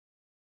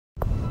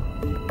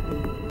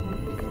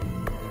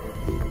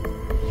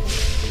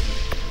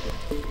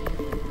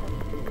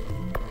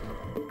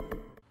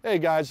Hey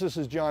guys, this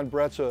is John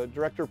Bretza,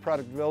 Director of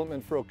Product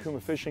Development for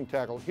Okuma Fishing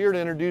Tackle, here to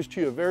introduce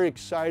to you a very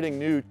exciting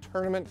new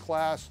tournament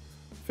class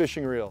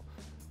fishing reel.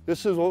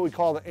 This is what we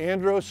call the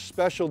Andros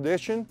Special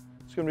Edition.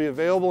 It's going to be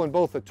available in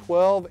both a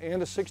 12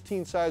 and a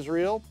 16 size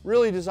reel,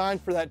 really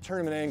designed for that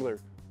tournament angler.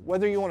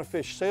 Whether you want to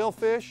fish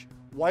sailfish,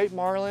 white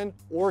marlin,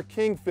 or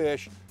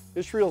kingfish,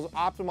 this reel is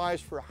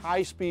optimized for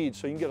high speed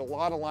so you can get a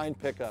lot of line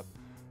pickup.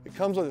 It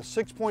comes with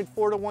a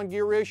 6.4 to 1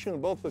 gear ratio in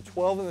both the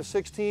 12 and the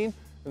 16.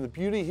 And the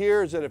beauty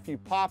here is that if you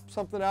pop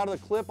something out of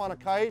the clip on a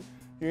kite,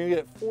 you're going to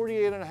get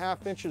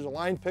 48.5 inches of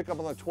line pickup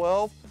on the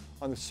 12.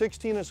 On the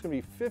 16, it's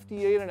going to be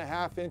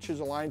 58.5 inches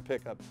of line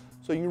pickup.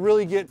 So you can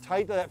really get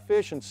tight to that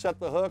fish and set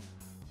the hook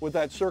with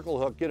that circle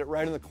hook, get it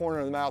right in the corner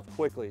of the mouth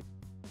quickly.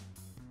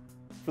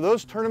 For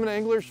those tournament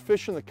anglers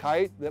fishing the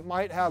kite that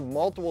might have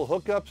multiple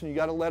hookups and you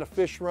got to let a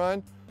fish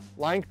run,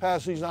 line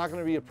capacity is not going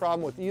to be a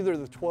problem with either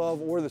the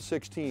 12 or the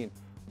 16.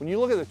 When you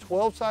look at the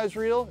 12 size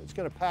reel, it's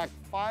going to pack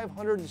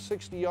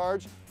 560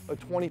 yards of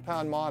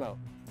 20-pound mono.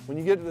 When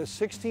you get to the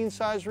 16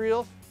 size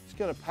reel, it's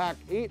going to pack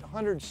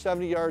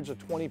 870 yards of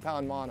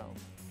 20-pound mono.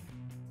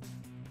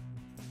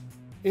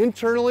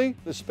 Internally,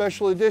 the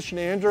Special Edition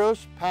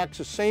Andros packs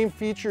the same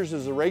features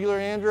as the regular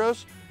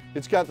Andros.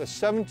 It's got the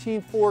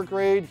 17.4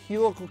 grade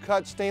helical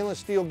cut stainless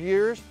steel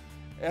gears.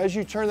 As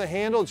you turn the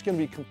handle, it's going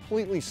to be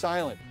completely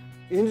silent.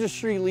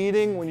 Industry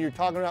leading when you're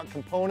talking about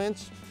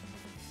components.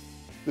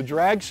 The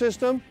drag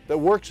system that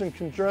works in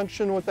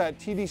conjunction with that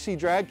TDC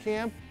drag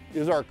cam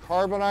is our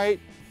carbonite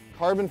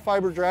carbon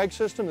fiber drag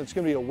system. That's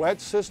going to be a wet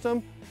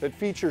system that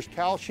features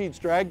Cal Sheets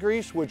drag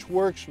grease, which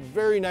works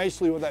very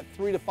nicely with that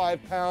 3 to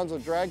 5 pounds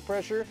of drag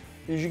pressure,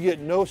 because you get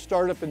no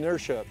startup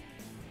inertia.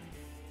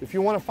 If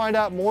you want to find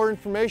out more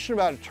information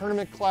about a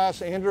tournament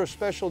class Andros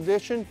Special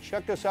Edition,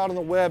 check us out on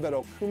the web at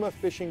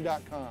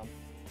okumafishing.com.